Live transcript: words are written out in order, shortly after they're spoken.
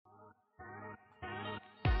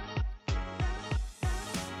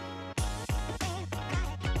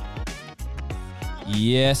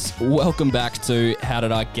Yes, welcome back to How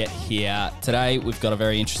Did I Get Here? Today we've got a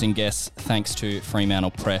very interesting guest thanks to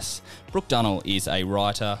Fremantle Press. Brooke Dunnell is a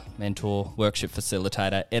writer, mentor, workshop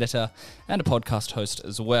facilitator, editor and a podcast host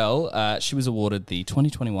as well. She was awarded the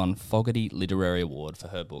 2021 Fogarty Literary Award for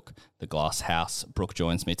her book, The Glass House. Brooke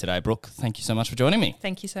joins me today. Brooke, thank you so much for joining me.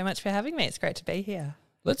 Thank you so much for having me. It's great to be here.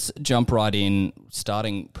 Let's jump right in,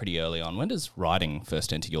 starting pretty early on. When does writing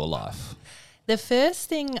first enter your life? The first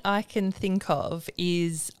thing I can think of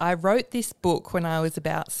is I wrote this book when I was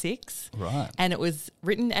about 6. Right. And it was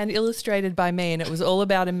written and illustrated by me, and it was all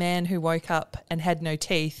about a man who woke up and had no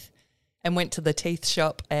teeth and went to the teeth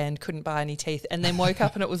shop and couldn't buy any teeth, and then woke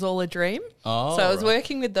up and it was all a dream. Oh, so I was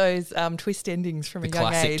working with those twist endings from a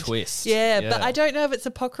young age. Classic twist. Yeah, but I don't know if it's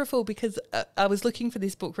apocryphal because I was looking for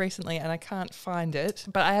this book recently and I can't find it,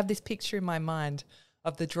 but I have this picture in my mind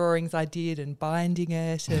of the drawings I did and binding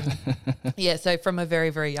it. And yeah, so from a very,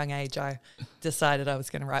 very young age, I decided I was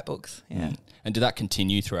going to write books. Yeah. Mm. And did that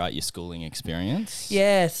continue throughout your schooling experience?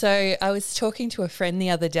 Yeah, so I was talking to a friend the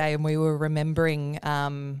other day and we were remembering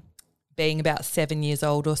being about 7 years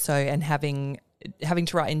old or so and having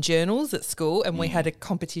to write in journals at school, and we had a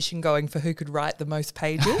competition going for who could write the most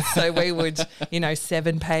pages. So we would,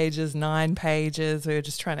 7 pages, 9 pages. We were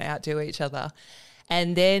just trying to outdo each other.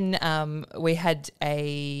 And then we had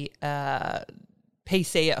a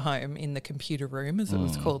PC at home in the computer room, as it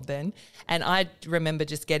was called then. And I remember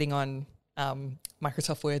just getting on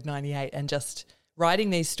Microsoft Word 98 and just writing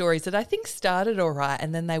these stories that I think started all right,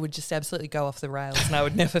 and then they would just absolutely go off the rails and I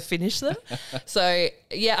would never finish them. So,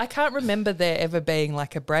 yeah, I can't remember there ever being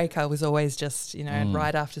like a break. I was always just,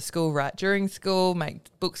 write after school, write during school, make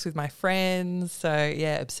books with my friends. So,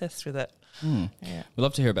 yeah, obsessed with it. Yeah. We'd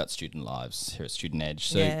love to hear about student lives here at Student Edge.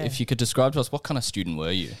 So if you could describe to us, what kind of student were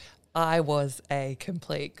you? I was a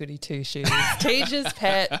complete goody two-shoes, teacher's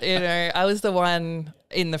pet. I was the one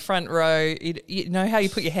in the front row. You know how you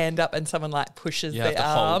put your hand up and someone like pushes their arm? You have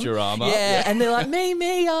to hold your arm up. Yeah, and they're like,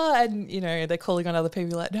 me, and they're calling on other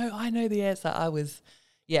people like, no, I know the answer. I was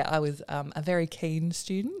a very keen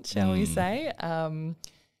student, shall we say.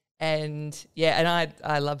 And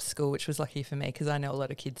I loved school, which was lucky for me because I know a lot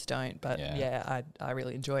of kids don't. But I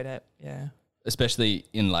really enjoyed it. Yeah. Especially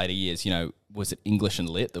in later years, was it English and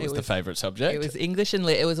Lit that was the favourite subject? It was English and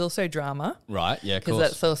Lit. It was also drama. Right, yeah, of course.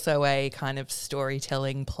 Because that's also a kind of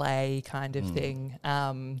storytelling play kind of thing.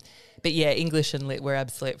 But yeah, English and Lit were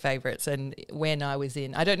absolute favourites. And when I was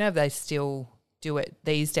in, I don't know if they still do it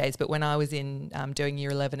these days, but when I was in doing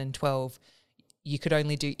year 11 and 12, you could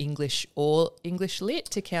only do English or English Lit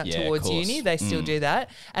to count towards uni. They still do that.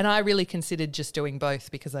 And I really considered just doing both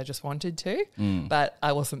because I just wanted to, but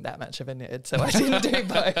I wasn't that much of a nerd, so I didn't do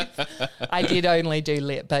both. I did only do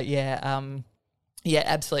Lit, but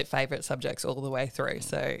absolute favourite subjects all the way through.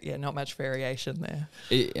 So, yeah, not much variation there.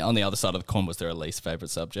 On the other side of the coin, was there a least favourite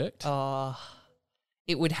subject? Oh,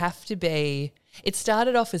 it would have to be – it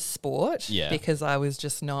started off as sport because I was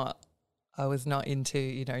just not – I was not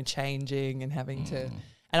into, changing and having to,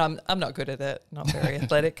 and I'm not good at it, not very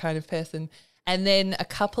athletic kind of person. And then a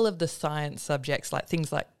couple of the science subjects, like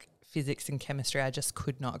things like physics and chemistry, I just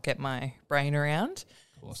could not get my brain around.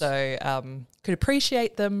 So could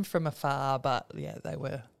appreciate them from afar, but yeah, they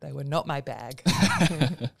were not my bag.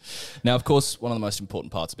 Now, of course, one of the most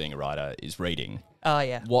important parts of being a writer is reading. Oh,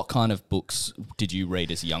 yeah. What kind of books did you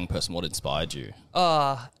read as a young person? What inspired you?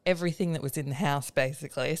 Oh, everything that was in the house,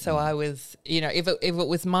 basically. So I was, if it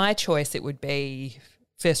was my choice, it would be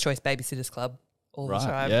first choice Babysitter's Club all the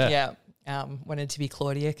time. Yeah. Wanted to be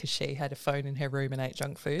Claudia because she had a phone in her room and ate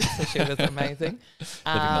junk food, so she was amazing. Living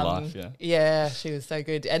the life, Yeah, she was so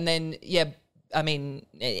good. And then,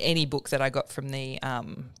 any books that I got from the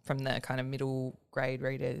kind of middle grade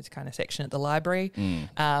readers kind of section at the library.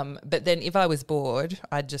 But then if I was bored,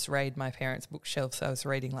 I'd just raid my parents' bookshelf. So I was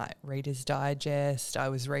reading like Reader's Digest. I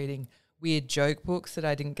was reading weird joke books that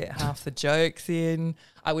I didn't get half the jokes in.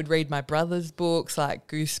 I would read my brother's books like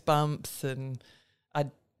Goosebumps, and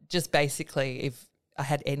I'd just basically, if I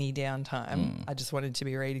had any downtime, I just wanted to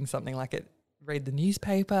be reading something like it. Read the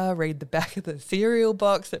newspaper, read the back of the cereal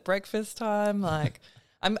box at breakfast time. Like,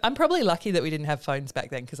 I'm probably lucky that we didn't have phones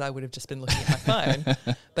back then because I would have just been looking at my phone.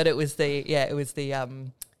 But it was the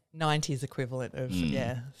 90s equivalent of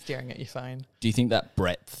staring at your phone. Do you think that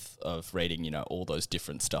breadth of reading, all those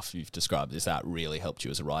different stuff you've described, has that really helped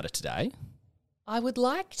you as a writer today? I would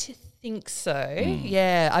like to think so.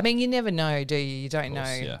 Yeah. I mean, you never know, do you? You don't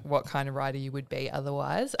know what kind of writer you would be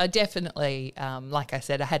otherwise. I definitely, like I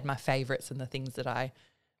said, I had my favourites and the things that I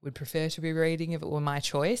would prefer to be reading if it were my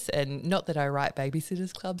choice. And not that I write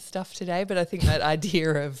Babysitter's Club stuff today, but I think that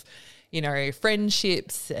idea of,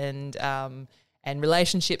 friendships and and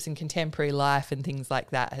relationships and contemporary life and things like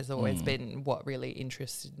that has always been what really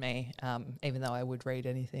interested me, even though I would read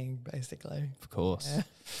anything, basically. Of course. Yeah.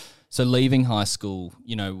 So leaving high school,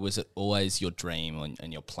 was it always your dream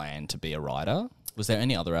and your plan to be a writer? Was there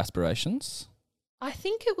any other aspirations? I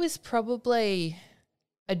think it was probably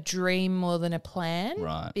a dream more than a plan.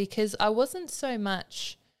 Right. Because I wasn't so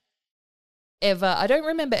much I don't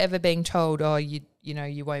remember ever being told, oh, you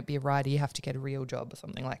won't be a writer, you have to get a real job or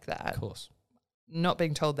something like that. Of course. Not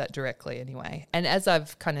being told that directly anyway. And as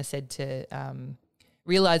I've kind of said to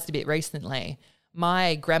realised a bit recently,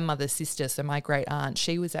 my grandmother's sister, so my great aunt,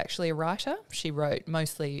 she was actually a writer. She wrote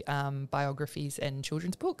mostly biographies and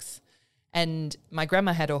children's books. And my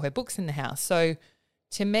grandma had all her books in the house. So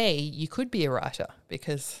to me, you could be a writer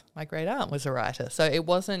because my great aunt was a writer. So it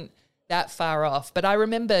wasn't that far off. But I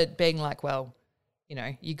remember being like, well,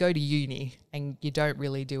 you go to uni and you don't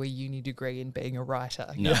really do a uni degree in being a writer.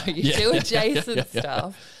 No. You do adjacent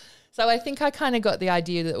stuff. So I think I kind of got the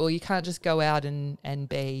idea that, well, you can't just go out and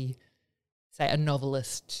be, say, a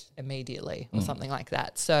novelist immediately or something like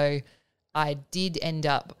that. So I did end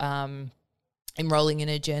up enrolling in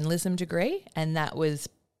a journalism degree, and that was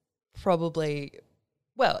probably,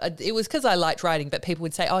 well, it was because I liked writing, but people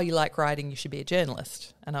would say, oh, you like writing, you should be a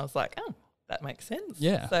journalist. And I was like, oh, that makes sense.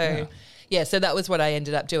 Yeah. So, so that was what I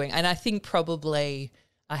ended up doing. And I think probably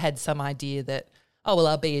I had some idea that, oh, well,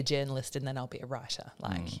 I'll be a journalist and then I'll be a writer.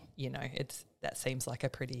 Like, that seems like a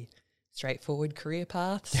pretty straightforward career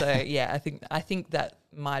path. So, I think that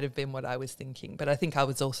might have been what I was thinking. But I think I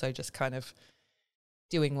was also just kind of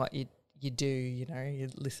doing what you do, you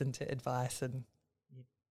listen to advice and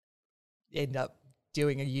you end up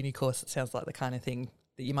doing a uni course that sounds like the kind of thing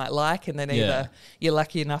that you might like, and then either you're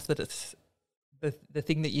lucky enough that it's the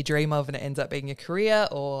thing that you dream of and it ends up being a career,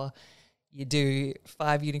 or you do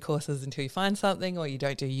 5 uni courses until you find something, or you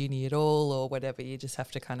don't do uni at all or whatever. You just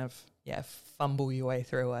have to kind of, fumble your way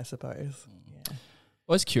through, I suppose. Yeah.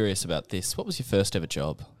 I was curious about this. What was your first ever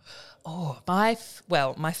job? Oh, my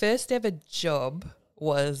first ever job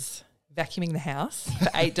was vacuuming the house for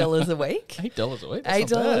 $8 a week. $8 a week?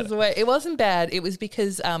 $8 a week. It wasn't bad. It was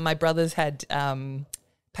because my brothers had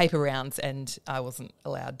paper rounds and I wasn't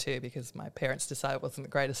allowed to because my parents decided it wasn't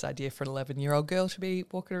the greatest idea for an 11-year-old girl to be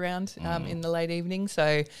walking around in the late evening.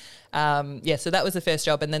 So, so that was the first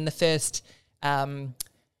job. And then the first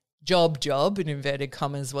job in inverted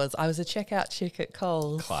commas was I was a checkout chick at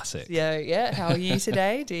Coles. Classic. Yeah. How are you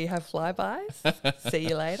today? Do you have flybys? See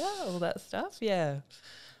you later? All that stuff. Yeah.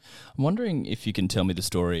 I'm wondering if you can tell me the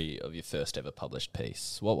story of your first ever published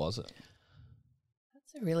piece. What was it?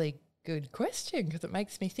 That's a really good question because it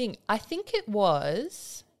makes me think. I think it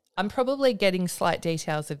was, I'm probably getting slight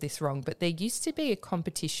details of this wrong, but there used to be a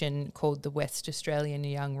competition called the West Australian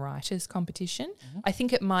Young Writers Competition. Mm-hmm. I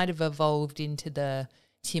think it might have evolved into the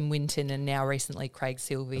Tim Winton and now recently Craig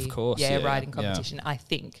Silvey writing competition. I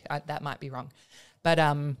think that might be wrong. But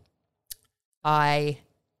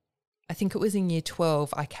I think it was in year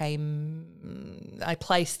 12 I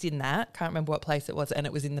placed in that. Can't remember what place it was, and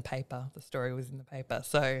it was in the paper. The story was in the paper.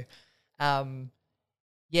 So, I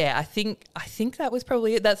think that was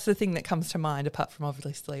probably it. That's the thing that comes to mind, apart from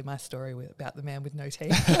obviously my story about the man with no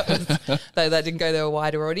teeth. Though that didn't go to a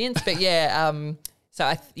wider audience. But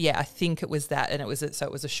I think it was that, and it was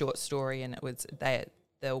a short story, and it was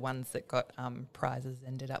the ones that got prizes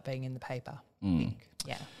ended up being in the paper. I think.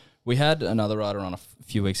 Yeah. We had another writer on a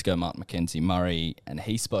few weeks ago, Mark Mackenzie Murray, and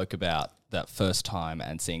he spoke about that first time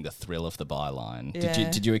and seeing the thrill of the byline.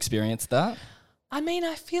 Yeah. Did you experience that? I mean,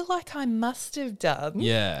 I feel like I must have done.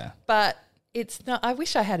 Yeah. But it's not. I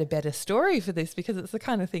wish I had a better story for this because it's the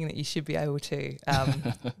kind of thing that you should be able to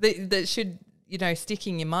that should stick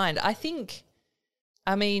in your mind. I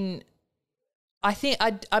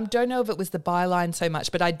don't know if it was the byline so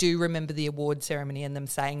much, but I do remember the award ceremony and them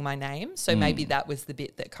saying my name. So maybe that was the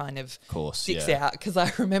bit that kind of sticks out, because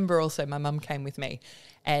I remember also my mum came with me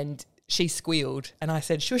and she squealed and I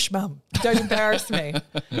said, shush, mum, don't embarrass me.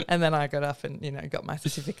 And then I got up and, got my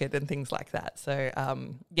certificate and things like that. So,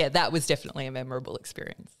 that was definitely a memorable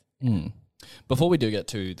experience. Mm. Before we do get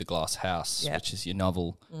to The Glass House, which is your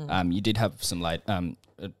novel, you did have some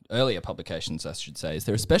earlier publications, I should say. Is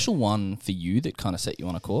there a special one for you that kind of set you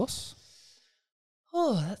on a course?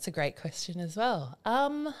 Oh, that's a great question as well.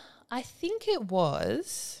 I think it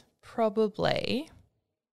was probably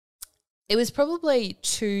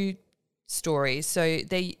 2 stories. So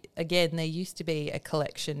there used to be a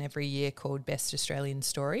collection every year called Best Australian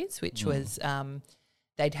Stories, which was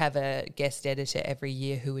they'd have a guest editor every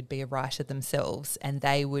year who would be a writer themselves, and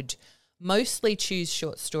they would mostly choose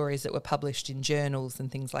short stories that were published in journals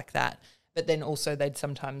and things like that. but then also they'd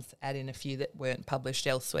sometimes add in a few that weren't published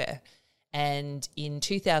elsewhere. And in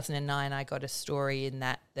 2009, I got a story in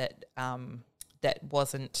that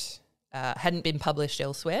wasn't hadn't been published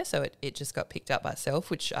elsewhere, so it just got picked up by itself,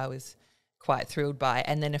 which I was quite thrilled by.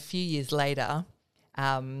 And then a few years later,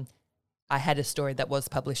 I had a story that was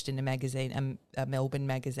published in a magazine, a Melbourne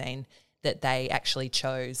magazine, that they actually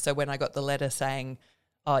chose. So when I got the letter saying,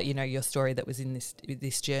 oh, you know, your story that was in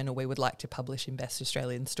this journal, we would like to publish in Best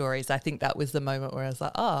Australian Stories, I think that was the moment where I was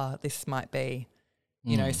like, oh, this might be,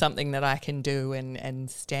 you know, something that I can do and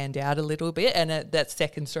stand out a little bit. And that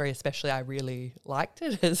second story especially, I really liked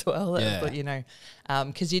it as well. But, you know,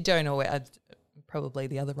 because you don't always, probably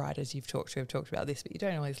the other writers you've talked to have talked about this, but you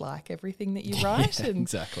don't always like everything that you write. Yeah,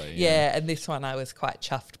 exactly. Yeah, and this one I was quite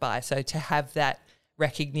chuffed by. So to have that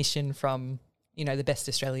recognition from, you know, the Best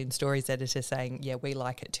Australian Stories editor saying, yeah, we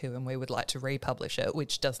like it too and we would like to republish it,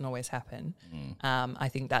 which doesn't always happen. I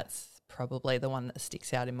think that's probably the one that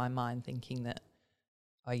sticks out in my mind, thinking that,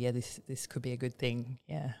 oh yeah, this could be a good thing.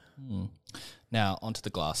 Yeah. Now onto The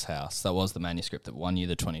Glass House. That was the manuscript that won you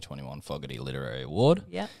the 2021 Fogarty Literary Award.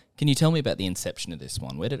 Yeah. Can you tell me about the inception of this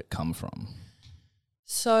one? Where did it come from?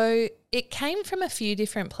 So it came from a few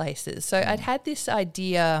different places. So I'd had this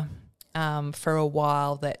idea for a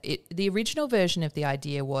while that the original version of the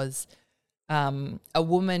idea was a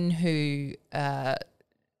woman who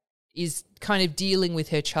is kind of dealing with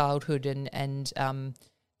her childhood and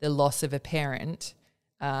the loss of a parent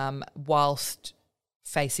whilst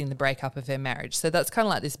facing the breakup of her marriage. So that's kind of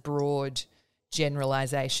like this broad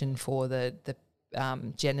generalization for the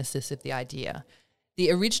genesis of the idea.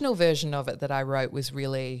 The original version of it that I wrote was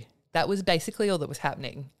that was basically all that was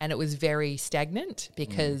happening, and it was very stagnant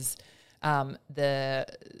because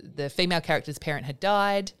the female character's parent had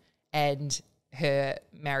died and her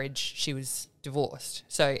marriage, she was divorced.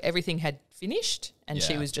 So everything had finished and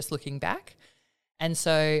she was just looking back. And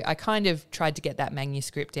so I kind of tried to get that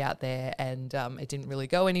manuscript out there and it didn't really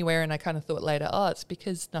go anywhere, and I kind of thought later, oh, it's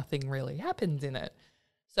because nothing really happens in it.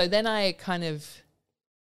 So then I kind of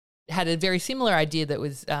had a very similar idea that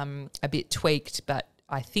was a bit tweaked, but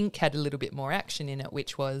I think had a little bit more action in it,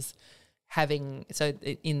 which was so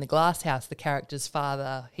in The Glass House, the character's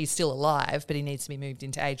father, he's still alive, but he needs to be moved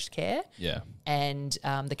into aged care. Yeah. And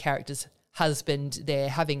the character's husband, they're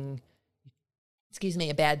having,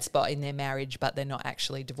 a bad spot in their marriage, but they're not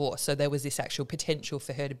actually divorced. So there was this actual potential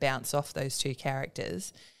for her to bounce off those two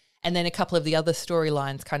characters. And then a couple of the other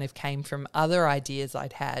storylines kind of came from other ideas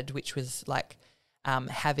I'd had, which was like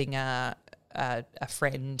having a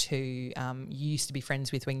friend who you used to be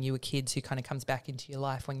friends with when you were kids, who kind of comes back into your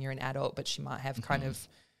life when you're an adult, but she might have kind of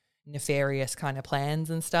nefarious kind of plans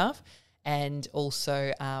and stuff. And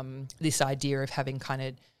also this idea of having kind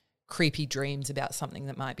of creepy dreams about something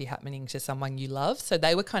that might be happening to someone you love. So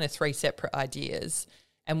they were kind of three separate ideas.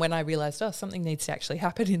 And when I realised, something needs to actually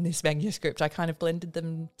happen in this manuscript, I kind of blended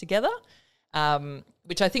them together,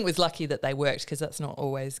 which I think was lucky that they worked, because that's not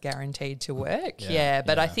always guaranteed to work.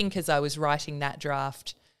 But I think as I was writing that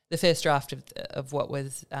draft, the first draft of what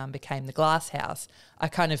was became The Glass House, I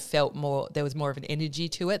kind of felt there was more of an energy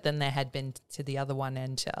to it than there had been to the other one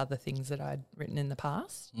and to other things that I'd written in the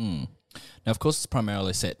past. Now, of course, it's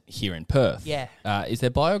primarily set here in Perth. Yeah. Is there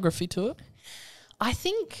biography to it? I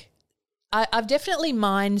think I've definitely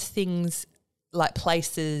mined things like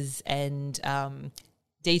places and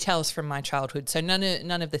details from my childhood. So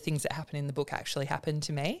none of the things that happen in the book actually happened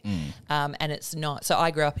to me. And it's not. So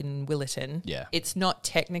I grew up in Willetton. Yeah. It's not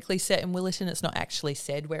technically set in Willetton. It's not actually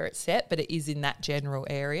said where it's set, but it is in that general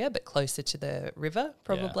area, but closer to the river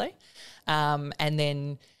probably. And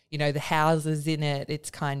then, you know, the houses in it, it's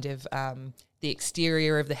kind of the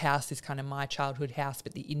exterior of the house is kind of my childhood house,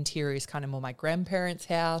 but the interior is kind of more my grandparents'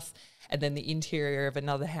 house. And then the interior of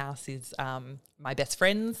another house is my best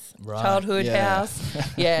friend's childhood house.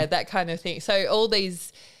 Yeah, that kind of thing. So all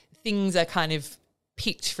these things are kind of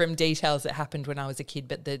picked from details that happened when I was a kid,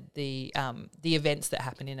 but the events that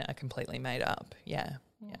happen in it are completely made up. Yeah.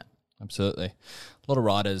 Absolutely. A lot of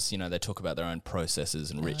writers, you know, they talk about their own processes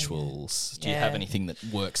and rituals. Do you have anything that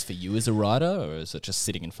works for you as a writer, or is it just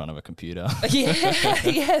sitting in front of a computer?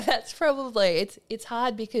 Yeah, that's probably, it's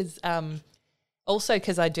hard because also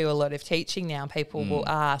because I do a lot of teaching now, people will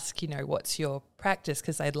ask, you know, what's your practice,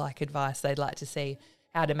 because they'd like advice, they'd like to see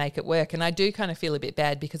how to make it work. And I do kind of feel a bit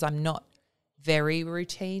bad because I'm not very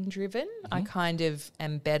routine driven. I kind of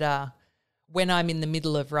am better when I'm in the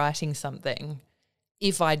middle of writing something.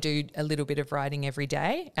 If I do a little bit of writing every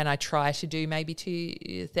day, and I try to do maybe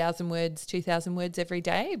 2,000 words every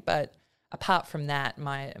day, but apart from that,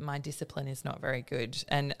 my discipline is not very good.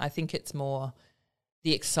 And I think it's more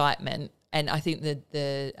the excitement, and I think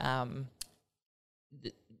that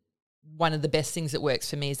one of the best things that works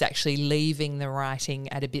for me is actually leaving the writing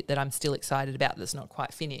at a bit that I'm still excited about that's not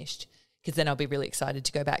quite finished, because then I'll be really excited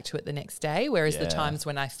to go back to it the next day. Whereas the times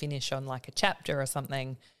when I finish on like a chapter or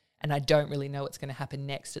something and I don't really know what's going to happen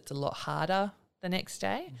next, it's a lot harder the next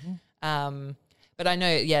day. But I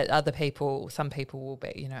know, some people will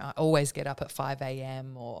be, you know, I always get up at 5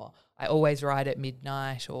 a.m. or I always write at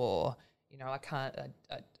midnight, or, you know, I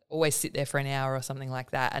always sit there for an hour or something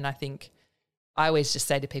like that. And I think I always just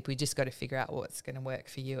say to people, you just got to figure out what's going to work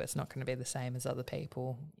for you. It's not going to be the same as other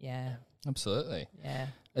people. Yeah. Absolutely. Yeah.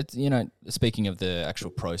 It's, you know, speaking of the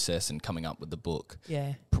actual process and coming up with the book.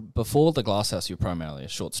 Yeah. Before The Glasshouse, you were primarily a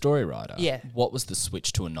short story writer. Yeah. What was the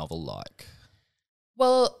switch to a novel like?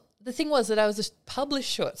 Well, the thing was that I was a published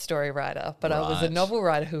short story writer, but I was a novel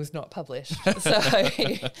writer who was not published. So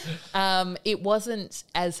it wasn't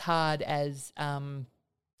as hard as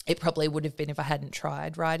it probably would have been if I hadn't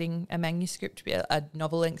tried writing a manuscript, a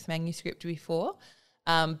novel-length manuscript before.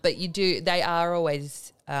 But they are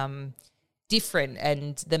always different,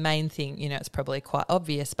 and the main thing, you know, it's probably quite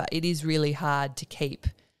obvious, but it is really hard to keep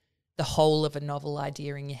the whole of a novel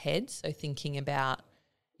idea in your head. So thinking about,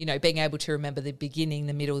 you know, being able to remember the beginning,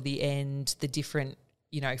 the middle, the end, the different,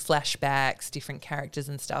 you know, flashbacks, different characters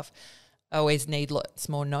and stuff. I always need lots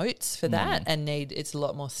more notes for that, and it's a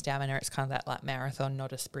lot more stamina. It's kind of that like marathon,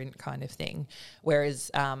 not a sprint kind of thing. Whereas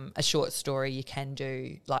a short story, you can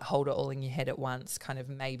do like hold it all in your head at once, kind of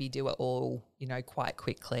maybe do it all, you know, quite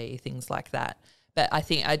quickly, things like that. But I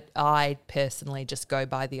think I personally just go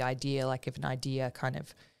by the idea. Like if an idea kind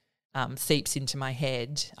of seeps into my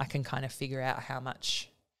head, I can kind of figure out how much,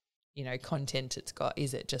 you know, content it's got.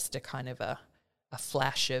 Is it just a kind of a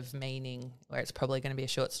flash of meaning where it's probably going to be a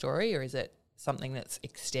short story, or is it something that's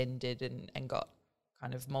extended and got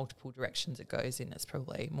kind of multiple directions it goes in? It's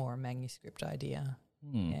probably more a manuscript idea.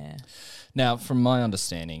 Yeah. Now, from my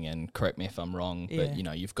understanding, and correct me if I'm wrong, but, you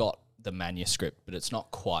know, you've got the manuscript, but it's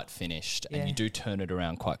not quite finished, and you do turn it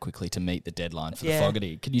around quite quickly to meet the deadline for the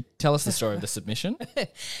Fogarty. Can you tell us the story of the submission?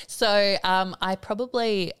 So I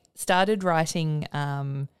probably started writing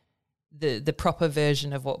the proper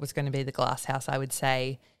version of what was going to be the Glasshouse, I would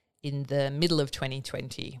say, in the middle of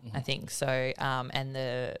 2020, I think. So, and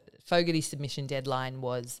the Fogarty submission deadline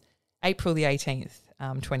was April the 18th,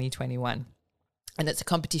 2021. And it's a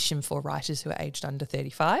competition for writers who are aged under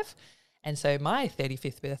 35. And so my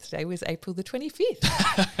 35th birthday was April the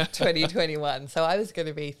 25th, 2021. So I was going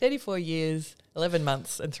to be 34 years, 11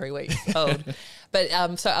 months and 3 weeks old.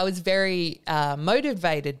 But so I was very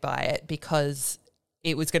motivated by it because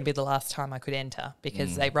it was going to be the last time I could enter,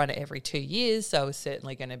 because they run it every 2 years. So I was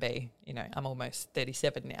certainly going to be, you know, I'm almost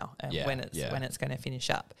 37 now when it's going to finish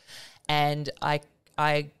up. And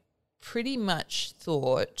I pretty much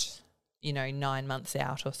thought, you know, 9 months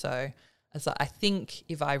out or so, I was like, I think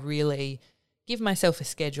if I really give myself a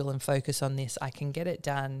schedule and focus on this, I can get it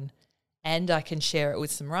done, and I can share it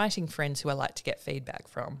with some writing friends who I like to get feedback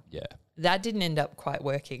from. Yeah. That didn't end up quite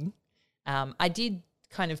working. I did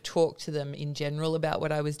kind of talk to them in general about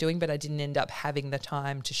what I was doing, but I didn't end up having the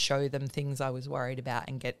time to show them things I was worried about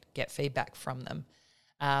and get feedback from them.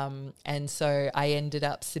 And so I ended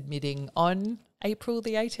up submitting on April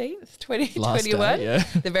the 18th, 2021,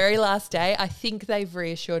 the very last day. I think they've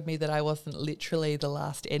reassured me that I wasn't literally the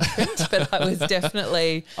last entrant, but I was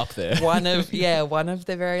definitely up there. one of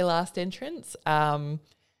the very last entrants.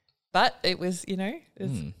 But it was, you know,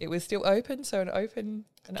 it was still open. So an opening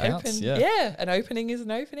is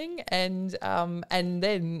an opening. And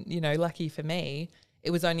then, you know, lucky for me, it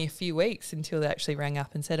was only a few weeks until they actually rang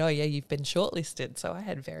up and said, oh yeah, you've been shortlisted. So I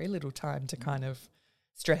had very little time to kind of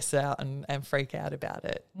stress out and freak out about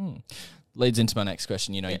it. Leads into my next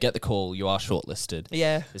question. You know, you get the call, you are shortlisted.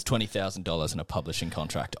 Yeah. There's $20,000 in a publishing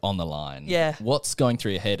contract on the line. Yeah. What's going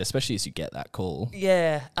through your head, especially as you get that call?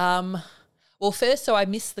 Yeah. Well, first, so I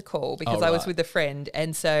missed the call because I was with a friend,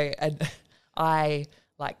 and I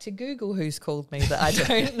like to Google who's called me that I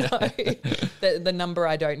don't know, the number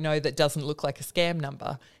I don't know that doesn't look like a scam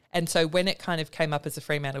number. And so when it kind of came up as a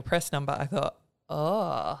Fremantle Press number, I thought,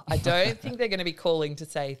 I don't think they're going to be calling to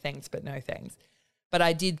say thanks but no thanks. But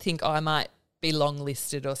I did think I might be long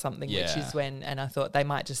listed or something, which is and I thought they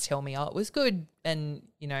might just tell me, it was good, and,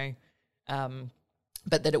 you know,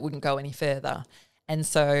 but that it wouldn't go any further. And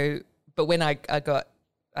so, but when I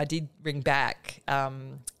did ring back,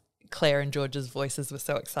 Claire and George's voices were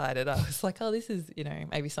so excited. I was like, oh, this is, you know,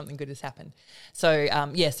 maybe something good has happened. So,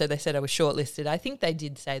 so they said I was shortlisted. I think they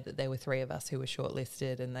did say that there were 3 of us who were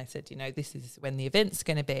shortlisted, and they said, you know, this is when the event's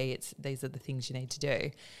going to be. These are the things you need to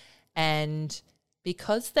do. And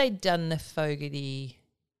because they'd done the Fogarty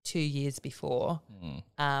 2 years before,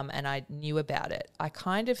 and I knew about it. I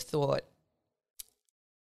kind of thought,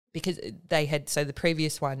 because they had, so the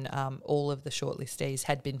previous one, all of the shortlistees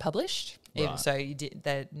had been published. Right. So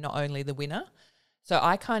they're not only the winner. So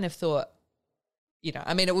I kind of thought, you know,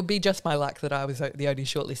 I mean, it would be just my luck that I was the only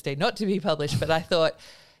shortlistee not to be published, but I thought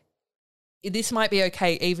this might be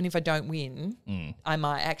okay even if I don't win. I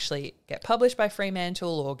might actually get published by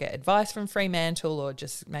Fremantle or get advice from Fremantle or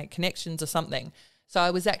just make connections or something. So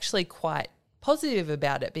I was actually quite positive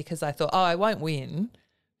about it because I thought, oh, I won't win,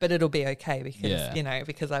 but it'll be okay because, you know,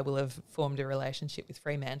 because I will have formed a relationship with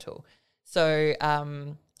Fremantle. So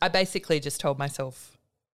I basically just told myself,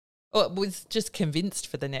 was just convinced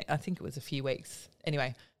for the next, I think it was a few weeks,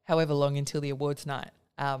 anyway, however long until the awards night,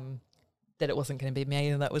 that it wasn't going to be me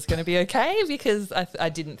and that was going to be okay because I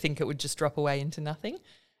didn't think it would just drop away into nothing.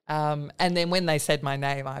 And then when they said my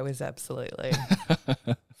name, I was absolutely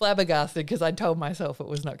flabbergasted because I told myself it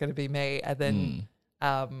was not going to be me. And then,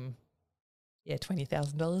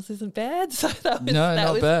 $20,000 isn't bad. So that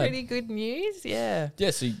was bad. Pretty good news. Yeah.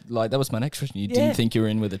 Yeah, so that was my next question. You didn't think you were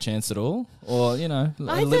in with a chance at all? Or, you know, a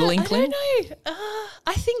little inkling? I don't know.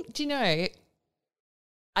 I think, do you know,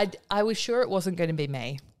 I was sure it wasn't going to be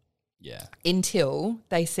me. Yeah. Until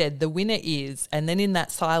they said the winner is, and then in that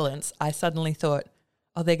silence, I suddenly thought,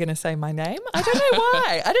 oh, they're going to say my name? I don't know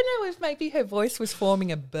why. I don't know if maybe her voice was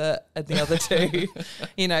forming a "but" at the other two.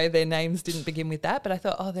 You know, their names didn't begin with that, but I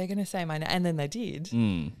thought, oh, they're going to say my name, and then they did.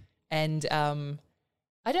 And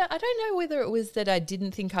I don't know whether it was that I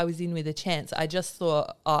didn't think I was in with a chance. I just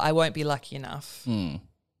thought, oh, I won't be lucky enough,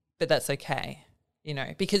 but that's okay. You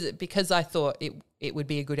know, because I thought it would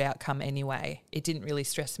be a good outcome anyway. It didn't really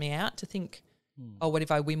stress me out to think, oh, what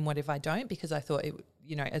if I win, what if I don't? Because I thought,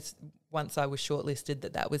 as once I was shortlisted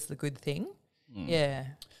that was the good thing. Yeah.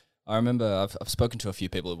 I remember I've spoken to a few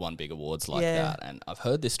people who won big awards like that, and I've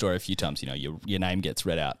heard this story a few times. You know, your name gets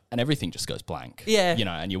read out and everything just goes blank. Yeah. You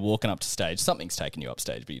know, and you're walking up to stage, something's taking you up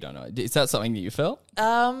stage, but you don't know. Is that something that you felt?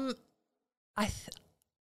 I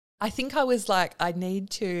think I was like, I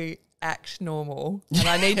need to act normal and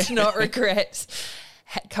I need to not regret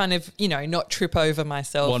kind of, you know, not trip over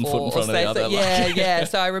myself. One foot in front of the other. Yeah.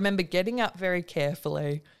 So I remember getting up very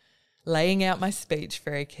carefully, laying out my speech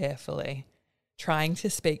very carefully, trying to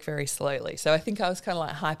speak very slowly. So I think I was kind of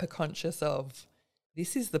like hyper conscious of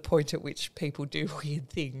this is the point at which people do weird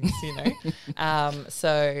things, you know. I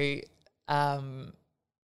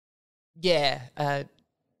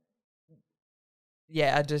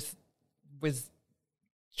just was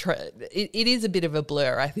it is a bit of a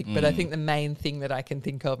blur, I think, but I think the main thing that I can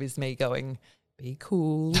think of is me going, be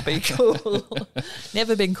cool, be cool.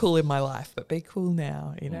 Never been cool in my life, but be cool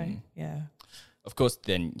now, you know. Yeah. Of course,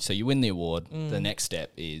 then, so you win the award. The next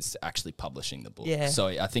step is actually publishing the book. Yeah. So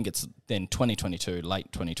I think it's then 2022,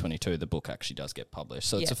 late 2022, the book actually does get published.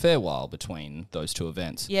 So it's a fair while between those two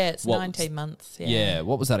events. Yeah, it's 19 months. Yeah.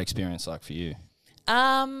 What was that experience like for you?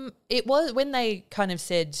 It was when they kind of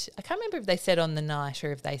said, I can't remember if they said on the night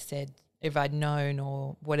or if they said if I'd known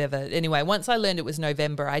or whatever. Anyway, once I learned it was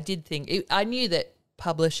November, I did think, I knew that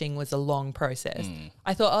publishing was a long process.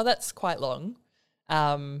 I thought, oh, that's quite long,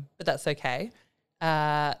 but that's okay.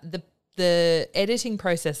 The editing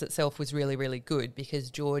process itself was really, really good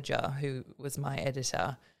because Georgia, who was my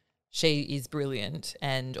editor, she is brilliant,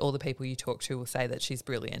 and all the people you talk to will say that she's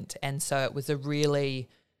brilliant. And so it was a really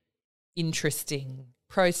interesting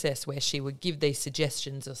process where she would give these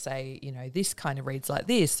suggestions or say, you know, this kind of reads like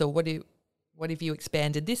this, or what if you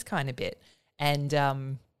expanded this kind of bit? And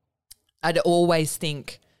I'd always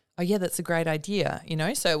think, oh yeah, that's a great idea, you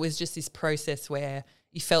know. So it was just this process where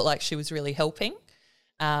you felt like she was really helping.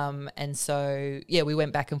 And so, yeah, we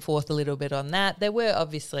went back and forth a little bit on that.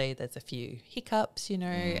 There's a few hiccups, you know.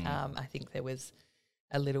 I think there was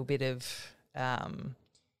a little bit of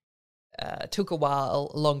took a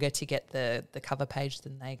while longer to get the cover page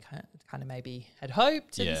than they kind of maybe had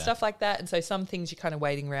hoped and stuff like that. And so some things you're kind of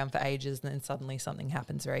waiting around for ages and then suddenly something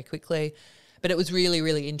happens very quickly. But it was really,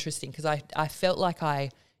 really interesting because I felt like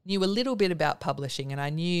I knew a little bit about publishing, and I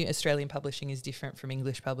knew Australian publishing is different from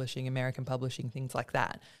English publishing, American publishing, things like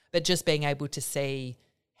that. But just being able to see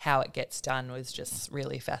how it gets done was just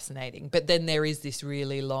really fascinating. But then there is this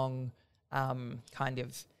really long kind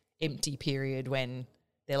of empty period when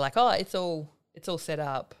they're like, oh, it's all set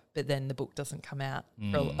up, but then the book doesn't come out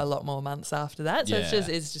for a lot more months after that. So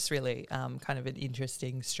it's just really kind of an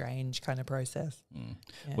interesting, strange kind of process. Yeah.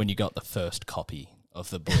 When you got the first copy of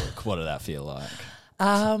the book, what did that feel like?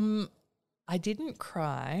 I didn't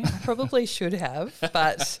cry. I probably should have,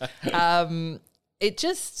 but it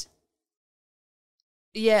just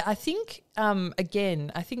Yeah, I think,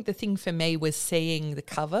 again, I think the thing for me was seeing the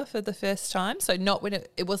cover for the first time. So not when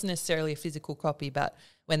it wasn't necessarily a physical copy, but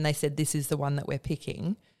when they said this is the one that we're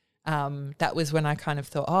picking, that was when I kind of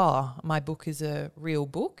thought, oh, my book is a real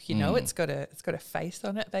book. You know, it's got a face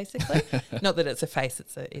on it, basically. Not that it's a face,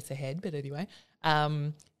 it's a head, but anyway.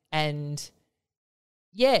 And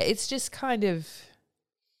yeah, it's just kind of,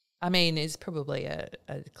 I mean, it's probably a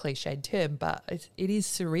cliched term, but it is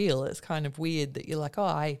surreal. It's kind of weird that you're like, oh,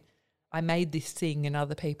 I made this thing and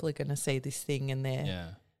other people are going to see this thing and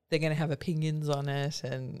they're going to have opinions on it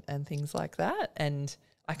and things like that. And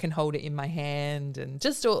I can hold it in my hand and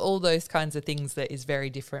just all those kinds of things that is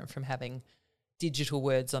very different from having digital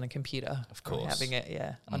words on a computer. Of course. Or having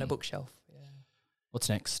it, on a bookshelf. Yeah. What's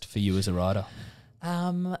next for you as a writer?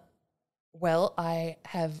 Well, I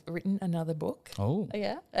have written another book. Oh.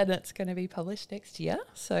 Yeah, and it's going to be published next year.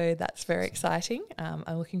 So that's very exciting.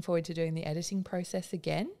 I'm looking forward to doing the editing process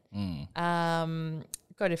again.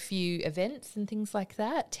 Got a few events and things like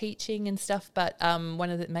that, teaching and stuff. But one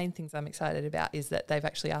of the main things I'm excited about is that they've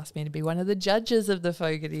actually asked me to be one of the judges of the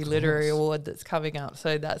Fogarty Literary Award that's coming up.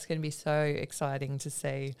 So that's going to be so exciting to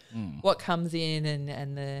see what comes in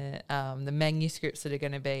and the manuscripts that are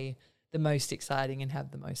going to be the most exciting and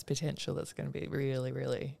have the most potential. That's going to be really,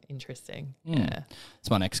 really interesting. Yeah. It's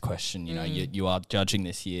my next question. You know, you are judging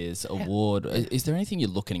this year's award. Is there anything you're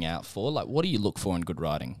looking out for? Like, what do you look for in good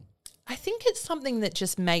writing? I think it's something that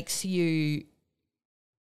just makes you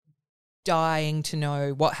dying to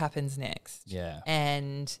know what happens next. Yeah.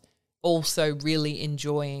 And also really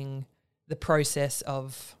enjoying the process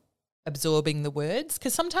of absorbing the words,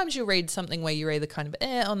 because sometimes you'll read something where you're either kind of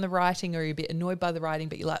on the writing or you're a bit annoyed by the writing,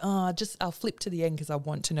 but you're like, I'll flip to the end because I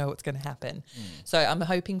want to know what's going to happen. So I'm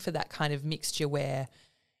hoping for that kind of mixture where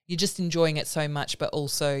you're just enjoying it so much, but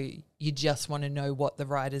also you just want to know what the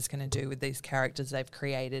writer's going to do with these characters they've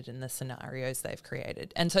created and the scenarios they've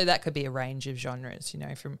created. And so that could be a range of genres, you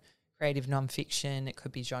know, from creative nonfiction, it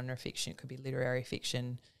could be genre fiction, it could be literary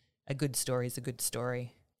fiction. A good story is a good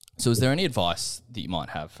story. So is there any advice that you might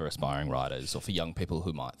have for aspiring writers or for young people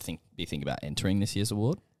who might be thinking about entering this year's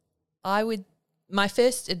award? My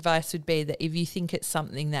first advice would be that if you think it's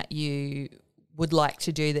something that you would like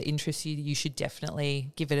to do that interests you, you should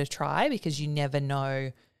definitely give it a try, because you never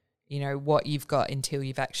know, you know, what you've got until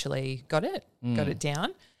you've actually got it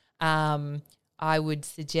down. I would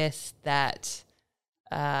suggest that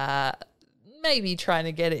maybe trying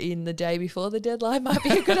to get it in the day before the deadline might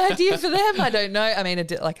be a good idea for them. I don't know. I mean,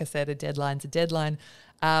 like I said, a deadline's a deadline.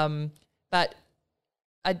 But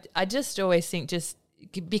I just always think, just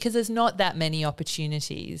because there's not that many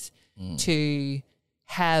opportunities to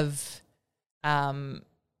have,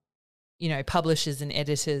 you know, publishers and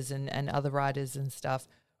editors and other writers and stuff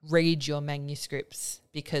read your manuscripts,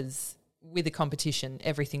 because with a competition,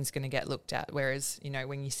 everything's going to get looked at. Whereas, you know,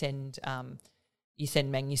 when you send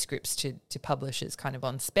manuscripts to publishers kind of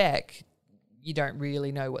on spec, you don't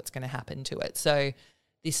really know what's going to happen to it. So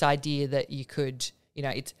this idea that you could, you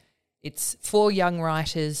know, it's for young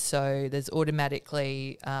writers, so there's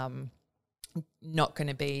automatically not going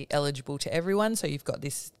to be eligible to everyone. So you've got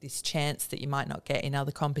this chance that you might not get in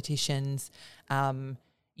other competitions.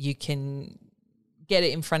 You can get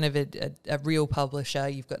it in front of a real publisher.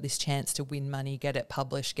 You've got this chance to win money, get it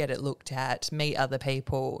published, get it looked at, meet other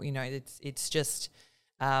people. You know, it's just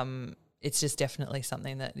definitely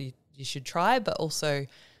something that you should try, but also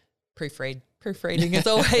proofread. Proofreading is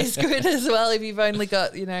always good as well. If you've only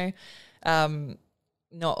got, you know,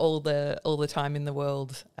 not all the time in the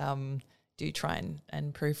world, do try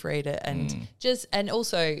and proofread it, and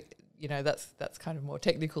also, you know, that's kind of more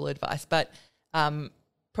technical advice, but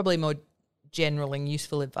probably more general and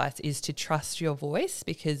useful advice is to trust your voice,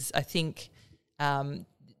 because I think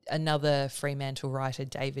another Fremantle writer,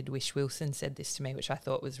 David Wish-Wilson, said this to me, which I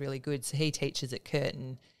thought was really good. So he teaches at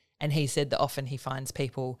Curtin, and he said that often he finds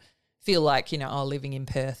people feel like, you know, living in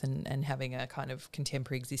Perth and having a kind of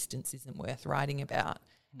contemporary existence isn't worth writing about.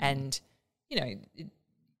 And, you know,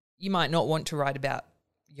 you might not want to write about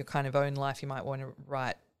your kind of own life. You might want to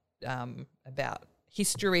write about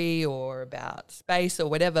history or about space or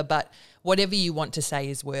whatever, but whatever you want to say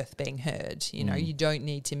is worth being heard. You know, you don't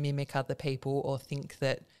need to mimic other people or think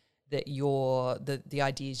that the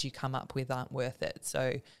ideas you come up with aren't worth it.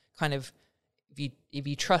 So kind of if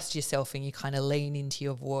you trust yourself and you kind of lean into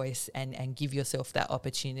your voice and give yourself that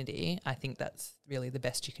opportunity, I think that's really the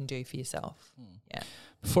best you can do for yourself. Yeah.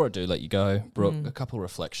 Before I do let you go, Brooke, a couple of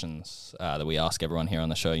reflections that we ask everyone here on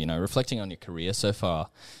the show, you know, reflecting on your career so far,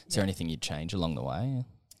 is there anything you'd change along the way?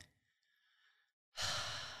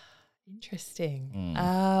 Interesting.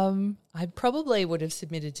 I probably would have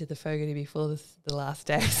submitted to the Fogarty before the last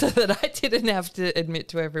day so that I didn't have to admit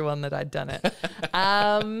to everyone that I'd done it.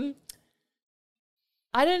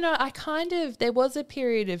 I don't know. There was a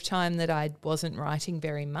period of time that I wasn't writing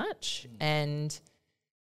very much and,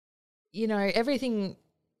 you know, everything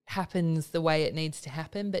happens the way it needs to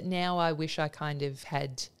happen. But now I wish I kind of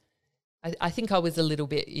had, I think I was a little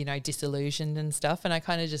bit, you know, disillusioned and stuff. And I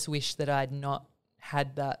kind of just wish that I'd not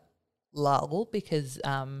had that lull because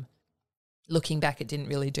looking back, it didn't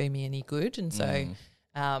really do me any good. And so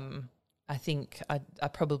I think I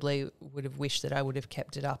probably would have wished that I would have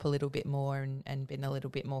kept it up a little bit more and been a little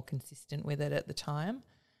bit more consistent with it at the time.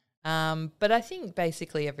 But I think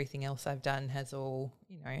basically everything else I've done has all,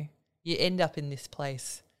 you know, you end up in this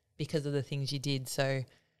place because of the things you did. So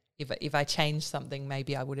if I changed something,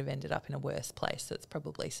 maybe I would have ended up in a worse place. So it's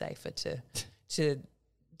probably safer to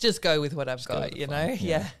just go with what I've got, you know?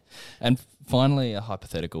 Yeah. And finally, a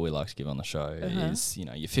hypothetical we like to give on the show is, you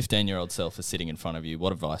know, your 15-year-old self is sitting in front of you.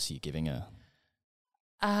 What advice are you giving her?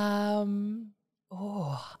 I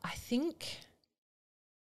think,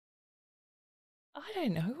 I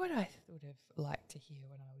don't know what I would have liked to hear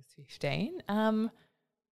when I was 15.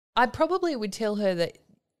 I probably would tell her that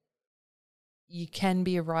you can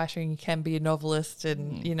be a writer and you can be a novelist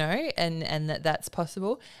and, you know, and that's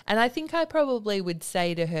possible. And I think I probably would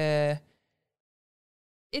say to her,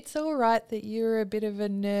 it's all right that you're a bit of a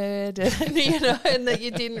nerd and, you know, and that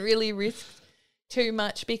you didn't really risk too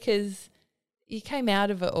much because you came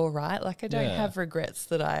out of it all right. Like I don't have regrets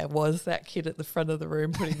that I was that kid at the front of the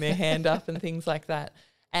room putting their hand up and things like that.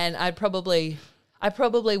 And I probably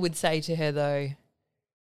would say to her though,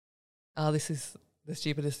 oh, this is the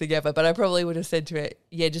stupidest thing ever, but I probably would have said to her,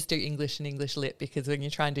 yeah, just do English and English lit because when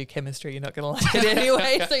you try and do chemistry, you're not going to like it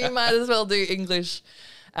anyway, so you might as well do English.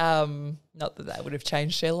 Not that would have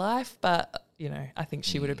changed her life, but, you know, I think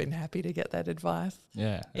she would have been happy to get that advice.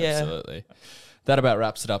 Yeah, absolutely. That about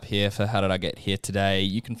wraps it up here for How Did I Get Here Today.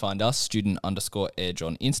 You can find us, student_edge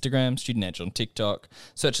on Instagram, Student Edge on TikTok.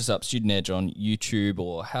 Search us up, Student Edge on YouTube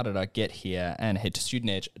or How Did I Get Here, and head to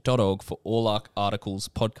studentedge.org for all our articles,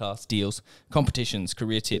 podcasts, deals, competitions,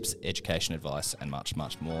 career tips, education advice, and much,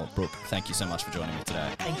 much more. Brooke, thank you so much for joining me today.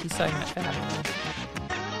 Thank you so much for having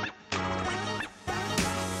me.